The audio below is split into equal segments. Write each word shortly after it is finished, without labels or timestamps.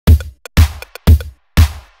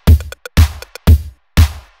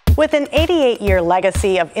With an 88-year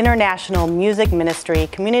legacy of international music ministry,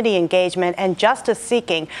 community engagement, and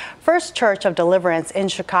justice-seeking, First Church of Deliverance in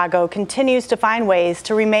Chicago continues to find ways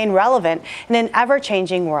to remain relevant in an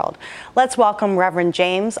ever-changing world. Let's welcome Reverend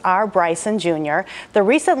James R. Bryson, Jr., the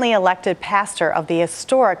recently elected pastor of the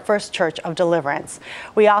historic First Church of Deliverance.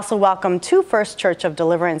 We also welcome two First Church of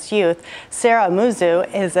Deliverance youth. Sarah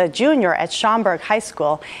Amuzu is a junior at Schaumburg High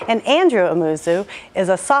School, and Andrew Amuzu is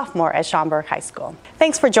a sophomore at Schaumburg High School.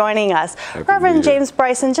 Thanks for joining us. Reverend James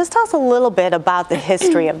Bryson, just tell us a little bit about the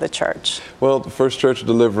history of the church. Well, the First Church of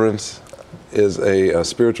Deliverance is a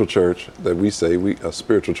spiritual church that a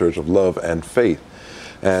spiritual church of love and faith.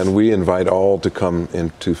 And we invite all to come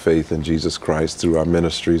into faith in Jesus Christ through our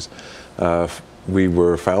ministries. We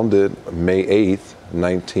were founded May 8th,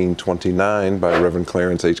 1929 by Reverend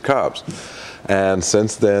Clarence H. Cobbs. And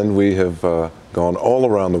since then, we have gone all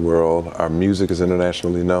around the world. Our music is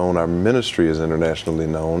internationally known. Our ministry is internationally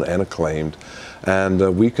known and acclaimed.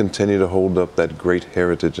 And we continue to hold up that great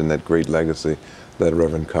heritage and that great legacy that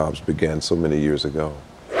Reverend Cobbs began so many years ago.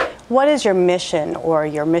 What is your mission or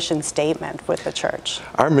your mission statement with the church?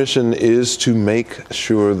 Our mission is to make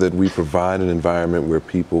sure that we provide an environment where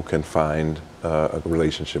people can find a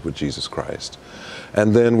relationship with Jesus Christ.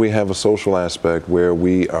 And then we have a social aspect where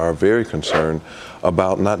we are very concerned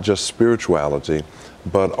about not just spirituality,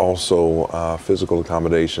 but also physical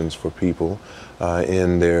accommodations for people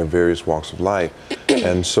in their various walks of life.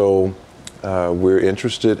 And so we're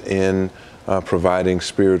interested in providing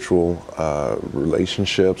spiritual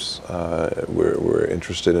relationships. We're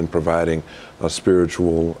interested in providing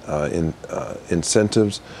spiritual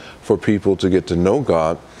incentives for people to get to know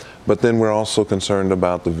God. But then we're also concerned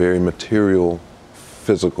about the very material,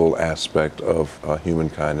 physical aspect of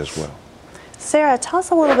humankind as well. Sarah, tell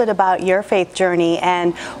us a little bit about your faith journey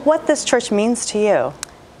and what this church means to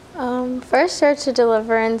you. First Church of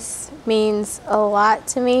Deliverance means a lot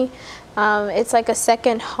to me. It's like a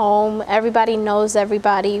second home. Everybody knows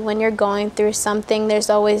everybody. When you're going through something,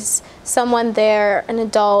 there's always someone there, an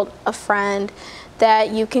adult, a friend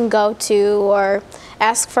that you can go to or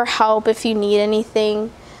ask for help if you need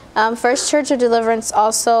anything. First Church of Deliverance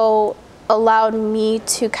also allowed me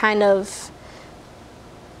to kind of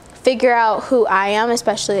figure out who I am,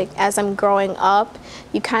 especially as I'm growing up.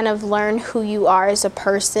 You kind of learn who you are as a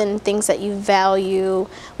person, things that you value,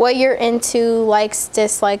 what you're into, likes,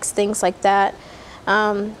 dislikes, things like that.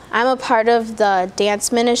 I'm a part of the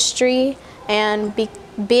dance ministry, and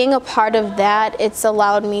being a part of that, it's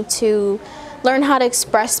allowed me to learn how to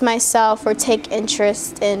express myself or take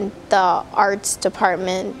interest in the arts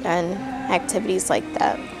department and activities like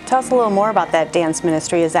that. Tell us a little more about that dance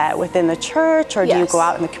ministry. Is that within the church, or do you go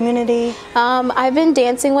out in the community? I've been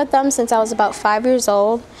dancing with them since I was about 5 years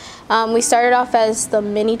old. We started off as the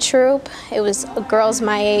mini troupe. It was girls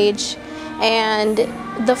my age. And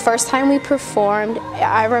the first time we performed,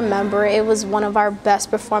 I remember it was one of our best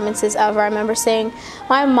performances ever. I remember seeing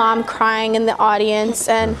my mom crying in the audience.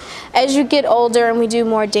 And as you get older and we do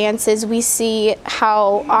more dances, we see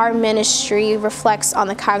how our ministry reflects on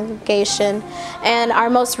the congregation. And our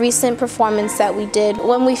most recent performance that we did,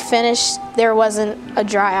 when we finished, there wasn't a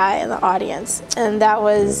dry eye in the audience. And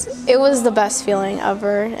it was the best feeling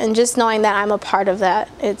ever. And just knowing that I'm a part of that,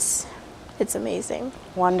 it's amazing.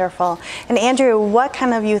 Wonderful. And Andrew, what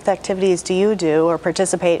kind of youth activities do you do or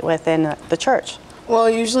participate with in the church? Well,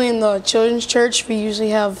 usually in the children's church, we usually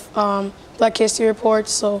have Black History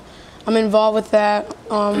reports, so I'm involved with that.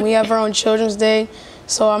 We have our own Children's Day,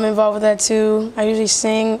 so I'm involved with that too. I usually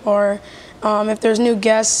sing, or if there's new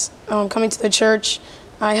guests coming to the church,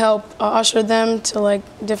 I help usher them to like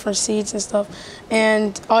different seats and stuff.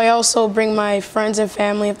 And I also bring my friends and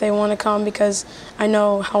family if they want to come, because I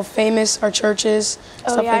know how famous our church is.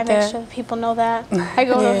 Oh yeah, I make sure people know that. I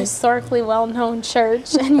go to a historically well-known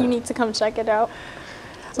church, and you need to come check it out.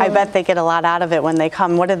 I bet they get a lot out of it when they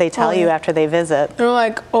come. What do they tell you after they visit? They're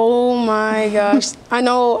like, oh my gosh. I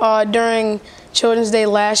know during Children's Day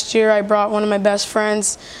last year, I brought one of my best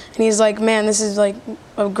friends, and he's like, man, this is like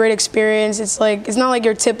a great experience. It's not like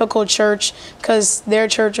your typical church, because their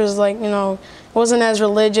church was like, you know, wasn't as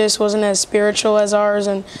religious, wasn't as spiritual as ours,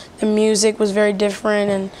 and the music was very different,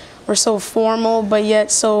 and we're so formal, but yet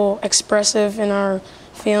so expressive in our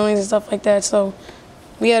feelings and stuff like that. So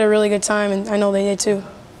we had a really good time, and I know they did too.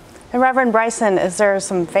 And Reverend Bryson, is there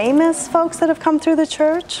some famous folks that have come through the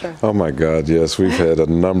church? Or? Oh my God, yes. We've had a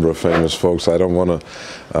number of famous folks. I don't want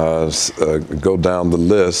to go down the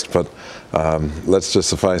list, but let's just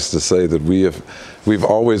suffice to say that we've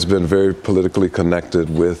always been very politically connected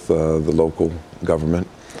with the local government.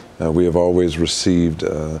 We have always received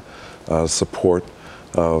support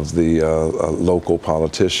of the local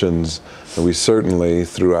politicians. And we certainly,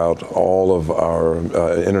 throughout all of our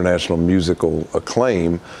international musical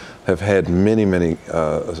acclaim, have had many, many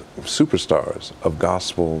superstars of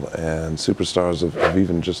gospel and superstars of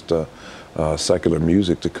even just secular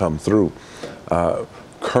music to come through.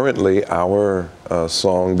 Currently, our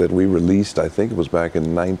song that we released, I think it was back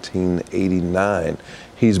in 1989,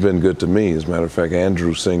 He's Been Good to Me. As a matter of fact,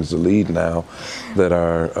 Andrew sings the lead now that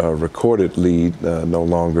our recorded lead no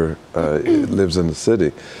longer lives in the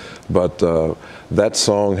city. But that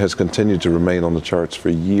song has continued to remain on the charts for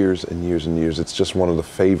years and years and years. It's just one of the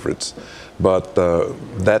favorites. But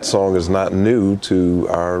that song is not new to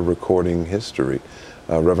our recording history.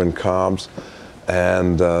 Reverend Cobbs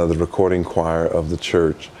and the recording choir of the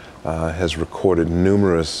church has recorded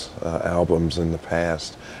numerous albums in the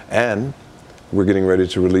past. And we're getting ready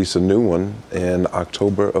to release a new one in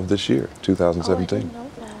October of this year, 2017.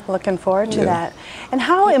 Looking forward to that. And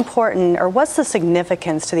how important, or what's the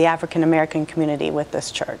significance to the African American community with this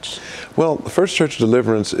church? Well, the First Church of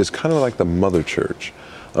Deliverance is kind of like the mother church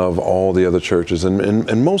of all the other churches.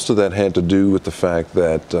 And most of that had to do with the fact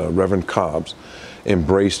that Reverend Cobbs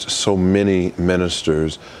embraced so many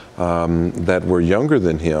ministers that were younger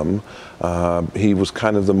than him. He was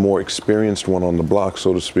kind of the more experienced one on the block,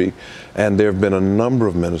 so to speak. And there have been a number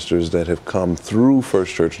of ministers that have come through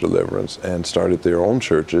First Church of Deliverance and started their own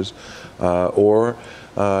churches, or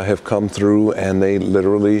have come through and they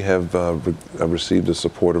literally have received the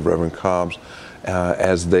support of Reverend Cobbs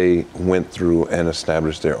as they went through and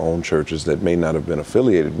established their own churches that may not have been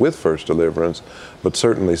affiliated with First Deliverance, but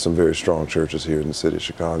certainly some very strong churches here in the city of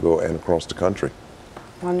Chicago and across the country.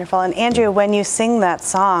 Wonderful. And Andrew, when you sing that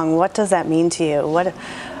song, what does that mean to you?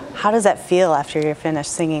 How does that feel after you're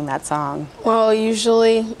finished singing that song? Well,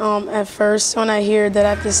 usually at first when I hear that I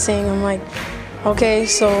have to sing, I'm like, okay,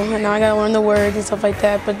 so now I gotta learn the words and stuff like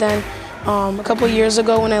that. But then a couple years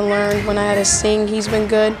ago when I learned when I had to sing He's Been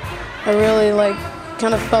Good, I really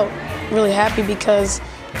kind of felt really happy because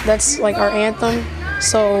that's like our anthem.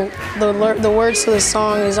 So the words to the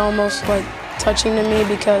song is almost like touching to me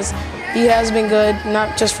because He has been good,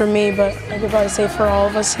 not just for me, but I could probably say for all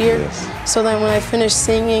of us here. Yes. So then when I finish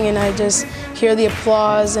singing and I just hear the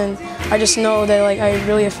applause and I just know that I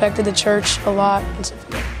really affected the church a lot.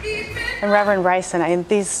 And Reverend Bryson,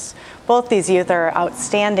 both these youth are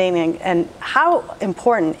outstanding, and how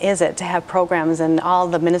important is it to have programs and all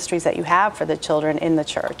the ministries that you have for the children in the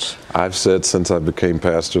church? I've said since I became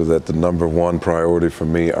pastor that the #1 priority for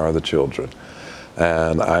me are the children.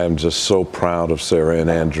 And I am just so proud of Sarah and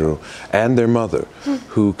Andrew and their mother,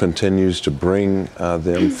 who continues to bring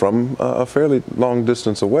them from a fairly long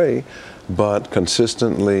distance away, but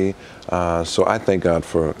consistently. So I thank God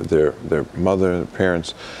for their mother and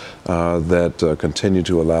parents that continue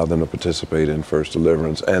to allow them to participate in First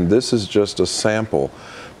Deliverance. And this is just a sample,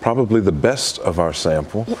 probably the best of our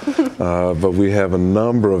sample, but we have a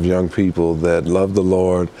number of young people that love the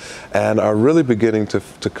Lord and are really beginning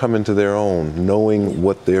to come into their own, knowing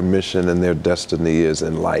what their mission and their destiny is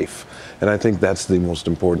in life. And I think that's the most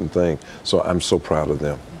important thing. So I'm so proud of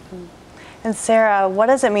them. And Sarah, what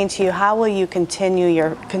does it mean to you? How will you continue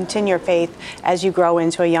your faith as you grow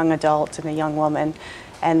into a young adult and a young woman?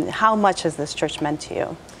 And how much has this church meant to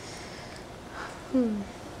you?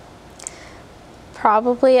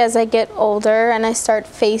 Probably as I get older and I start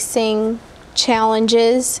facing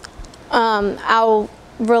challenges, I'll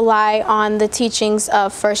rely on the teachings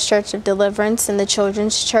of First Church of Deliverance and the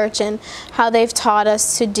Children's Church and how they've taught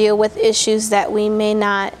us to deal with issues that we may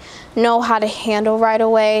not know how to handle right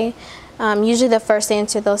away. Usually the first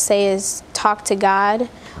answer they'll say is talk to God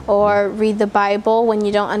or read the Bible. When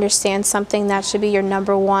you don't understand something, that should be your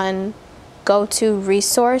 #1 go-to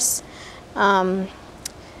resource. And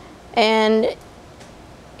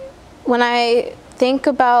when I think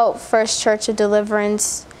about First Church of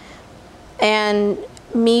Deliverance and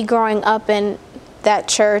me growing up in that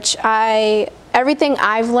church, everything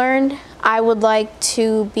I've learned, I would like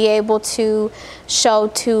to be able to show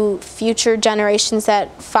to future generations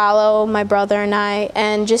that follow my brother and I,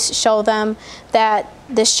 and just show them that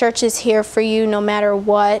this church is here for you no matter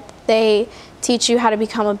what. They teach you how to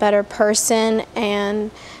become a better person,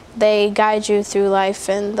 and they guide you through life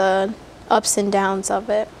and the ups and downs of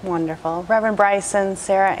it. Wonderful. Reverend Bryson,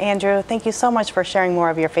 Sarah, Andrew, thank you so much for sharing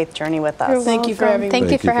more of your faith journey with us. Thank you for having me.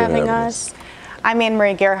 Thank you for having us. I'm Anne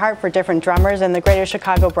Marie Gerhardt for Different Drummers and the Greater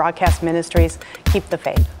Chicago Broadcast Ministries. Keep the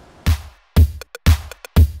faith.